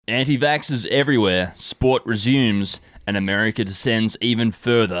Anti-vaxxers everywhere, sport resumes, and America descends even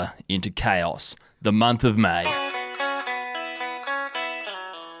further into chaos. The month of May.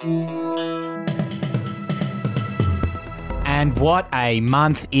 And what a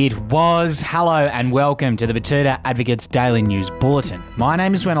month it was. Hello and welcome to the Batuta Advocate's Daily News Bulletin. My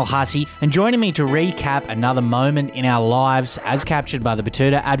name is Wendell Hussey, and joining me to recap another moment in our lives as captured by the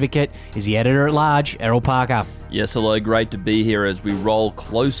Batuta Advocate is the Editor-at-Large, Errol Parker. Yes, hello, great to be here as we roll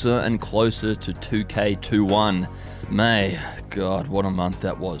closer and closer to 2K21. May, God, what a month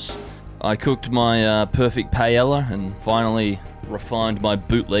that was. I cooked my perfect paella and finally refined my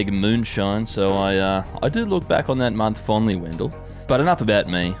bootleg moonshine, so I do look back on that month fondly, Wendell. But enough about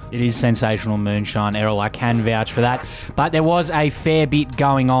me. It is sensational moonshine, Errol. I can vouch for that. But there was a fair bit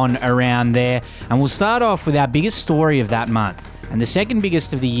going on around there, and we'll start off with our biggest story of that month. And the second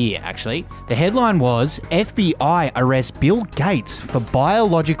biggest of the year, actually. The headline was, FBI arrests Bill Gates for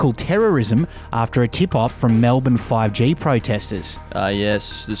biological terrorism after a tip-off from Melbourne 5G protesters.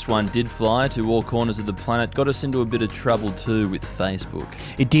 Yes, this one did fly to all corners of the planet. Got us into a bit of trouble too with Facebook.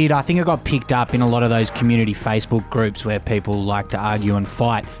 It did. I think it got picked up in a lot of those community Facebook groups where people like to argue and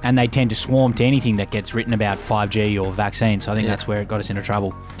fight, and they tend to swarm to anything that gets written about 5G or vaccines. So I think that's where it got us into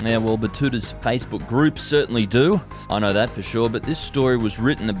trouble. Yeah, well, Batuta's Facebook groups certainly do. I know that for sure, but this story was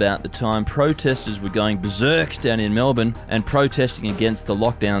written about the time protesters were going berserk down in Melbourne and protesting against the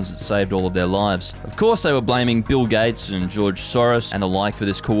lockdowns that saved all of their lives. Of course, they were blaming Bill Gates and George Soros and the like for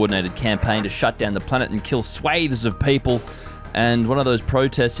this coordinated campaign to shut down the planet and kill swathes of people. And one of those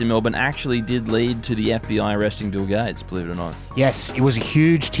protests in Melbourne actually did lead to the FBI arresting Bill Gates, believe it or not. Yes, it was a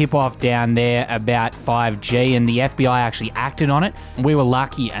huge tip-off down there about 5G, and the FBI actually acted on it. We were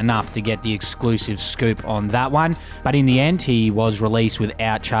lucky enough to get the exclusive scoop on that one, but in the end, he was released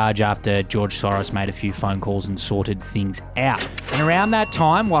without charge after George Soros made a few phone calls and sorted things out. And around that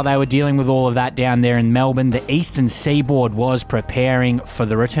time, while they were dealing with all of that down there in Melbourne, the Eastern Seaboard was preparing for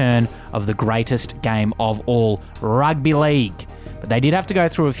the return of the greatest game of all, rugby league. But they did have to go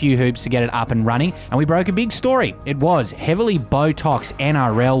through a few hoops to get it up and running, and we broke a big story. It was heavily Botox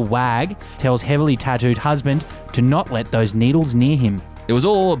NRL wag tells heavily tattooed husband to not let those needles near him. It was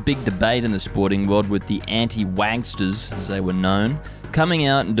all a big debate in the sporting world with the anti-wagsters, as they were known, coming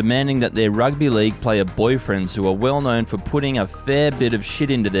out and demanding that their rugby league player boyfriends, who are well known for putting a fair bit of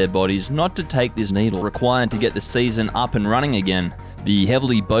shit into their bodies, not to take this needle required to get the season up and running again. The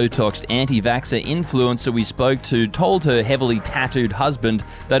heavily Botoxed anti-vaxxer influencer we spoke to told her heavily tattooed husband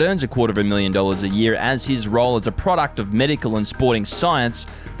that earns $250,000 a year as his role as a product of medical and sporting science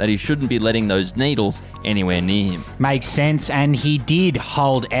that he shouldn't be letting those needles anywhere near him. Makes sense, and he did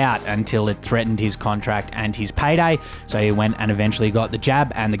hold out until it threatened his contract and his payday, so he went and eventually got the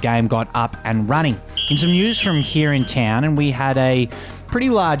jab and the game got up and running. In some news from here in town, and we had a pretty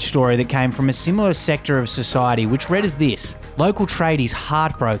large story that came from a similar sector of society, which read as this. Local tradies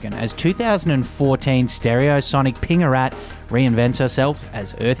heartbroken as 2014 Stereosonic Pingarat reinvents herself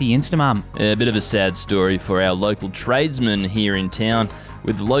as Earthy Instamum. A bit of a sad story for our local tradesmen here in town,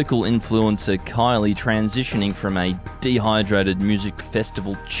 with local influencer Kylie transitioning from a dehydrated music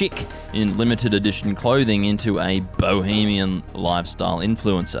festival chick in limited edition clothing into a bohemian lifestyle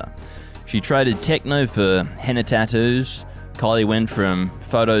influencer. She traded techno for henna tattoos. Kylie went from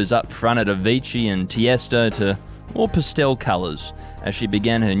photos up front at Avicii and Tiesto to more pastel colours as she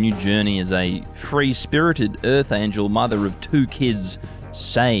began her new journey as a free-spirited earth angel mother of 2 kids,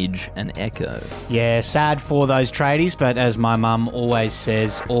 Sage and Echo. Yeah, sad for those tradies, but as my mum always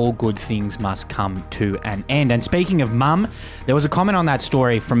says, all good things must come to an end. And speaking of mum, there was a comment on that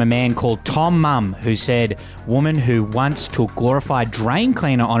story from a man called Tom Mum who said, woman who once took glorified drain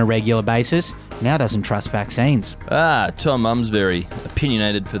cleaner on a regular basis now doesn't trust vaccines. Tom Mum's very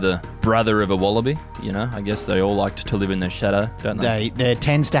opinionated for the brother of a wallaby. You know, I guess they all like to live in their shadow, don't they? That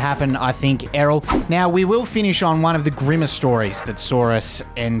tends to happen, I think, Errol. Now, we will finish on one of the grimmest stories that saw us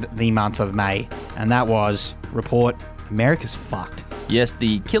end the month of May, and that was, report, America's fucked. Yes,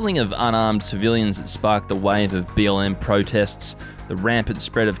 the killing of unarmed civilians that sparked the wave of BLM protests, the rampant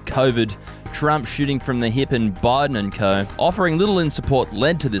spread of COVID, Trump shooting from the hip and Biden and co. offering little in support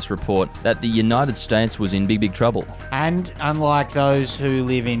led to this report that the United States was in big trouble. And unlike those who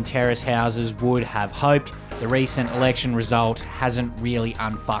live in terrace houses would have hoped, the recent election result hasn't really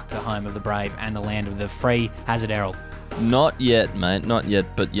unfucked the home of the brave and the land of the free, has it, Errol? Not yet, mate, not yet,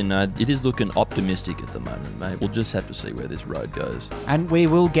 but you know, it is looking optimistic at the moment, mate. We'll just have to see where this road goes. And we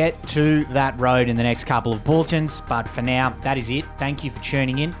will get to that road in the next couple of bulletins, but for now, that is it. Thank you for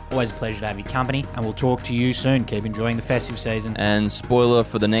tuning in. Always a pleasure to have your company, and we'll talk to you soon. Keep enjoying the festive season. And spoiler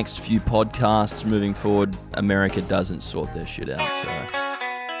for the next few podcasts moving forward, America doesn't sort their shit out, so...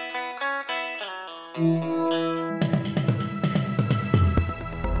 you.